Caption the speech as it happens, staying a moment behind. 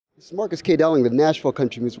This is Marcus K. Dowling, the Nashville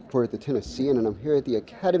Country Music Reporter at the Tennessean, and I'm here at the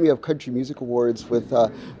Academy of Country Music Awards with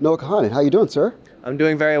Noah Kahan. How you doing, sir? I'm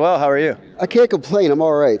doing very well. How are you? I can't complain. I'm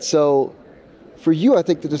all right. So, for you, I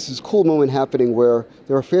think that this is a cool moment happening where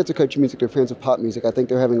there are fans of country music, there are fans of pop music. I think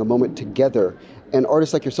they're having a moment together, and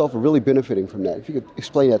artists like yourself are really benefiting from that. If you could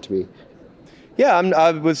explain that to me. Yeah,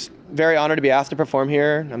 I was very honored to be asked to perform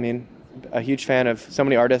here. I mean, a huge fan of so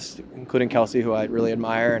many artists, including Kelsey, who I really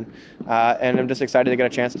admire, and I'm just excited to get a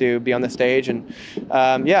chance to be on the stage and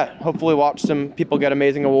hopefully watch some people get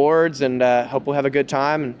amazing awards and hopefully have a good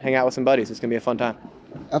time and hang out with some buddies. It's gonna be a fun time.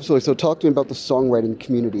 Absolutely. So talk to me about the songwriting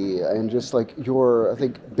community and just like your, I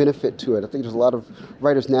think, benefit to it. I think there's a lot of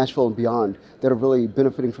writers, Nashville and beyond, that are really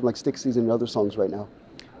benefiting from like Stick Season and other songs right now.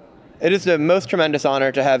 It is the most tremendous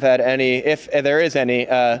honor to have had any, if there is any,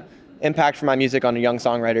 impact from my music on young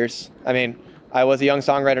songwriters. I mean, I was a young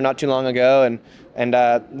songwriter not too long ago, and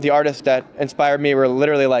the artists that inspired me were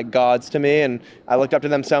literally like gods to me, and I looked up to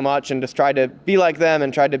them so much and just tried to be like them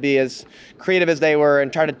and tried to be as creative as they were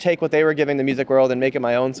and try to take what they were giving the music world and make it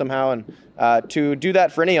my own somehow. And to do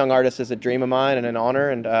that for any young artist is a dream of mine and an honor,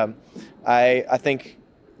 and I think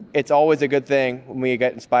it's always a good thing when we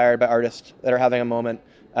get inspired by artists that are having a moment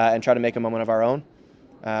and try to make a moment of our own.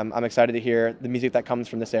 I'm excited to hear the music that comes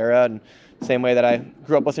from this era, and same way that I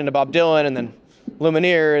grew up listening to Bob Dylan and then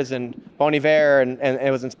Lumineers and Bon Iver, and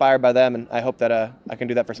it was inspired by them, and I hope that I can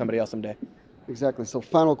do that for somebody else someday. Exactly. So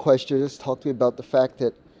final question, just talk to me about the fact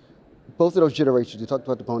that both of those generations, you talked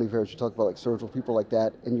about the Bon Ivers, you talked about like Sergio, people like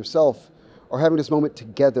that, and yourself are having this moment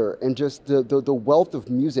together, and just the wealth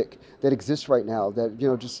of music that exists right now that, you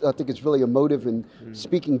know, just I think it's really emotive and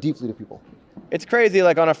speaking deeply to people. It's crazy,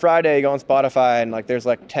 like on a Friday you go on Spotify and like there's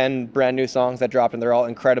like 10 brand new songs that dropped and they're all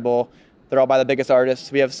incredible. They're all by the biggest artists.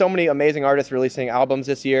 We have so many amazing artists releasing albums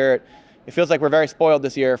this year. It feels like we're very spoiled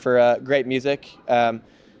this year for great music.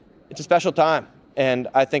 It's a special time, and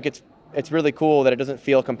I think it's really cool that it doesn't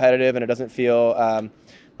feel competitive and it doesn't feel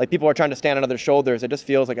like people are trying to stand on other shoulders. It just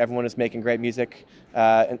feels like everyone is making great music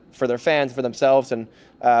for their fans, for themselves. And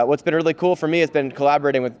what's been really cool for me has been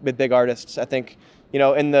collaborating with big artists. I think, you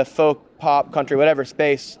know, in the folk, pop, country, whatever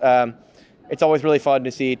space, it's always really fun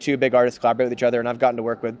to see two big artists collaborate with each other. And I've gotten to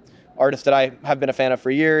work with artists that I have been a fan of for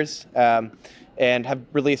years and have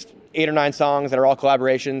released 8 or 9 songs that are all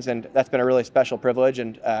collaborations. And that's been a really special privilege.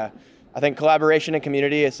 And I think collaboration and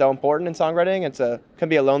community is so important in songwriting. It can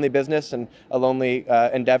be a lonely business and a lonely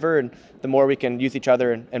endeavor. And the more we can use each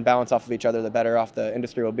other and balance off of each other, the better off the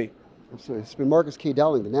industry will be. Absolutely. It's been Marcus K.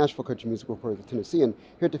 Dowling, the Nashville Country Music Reporter of the Tennessean,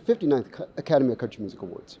 here at the 59th Academy of Country Music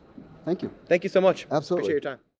Awards. Thank you. Thank you so much. Absolutely. Appreciate your time.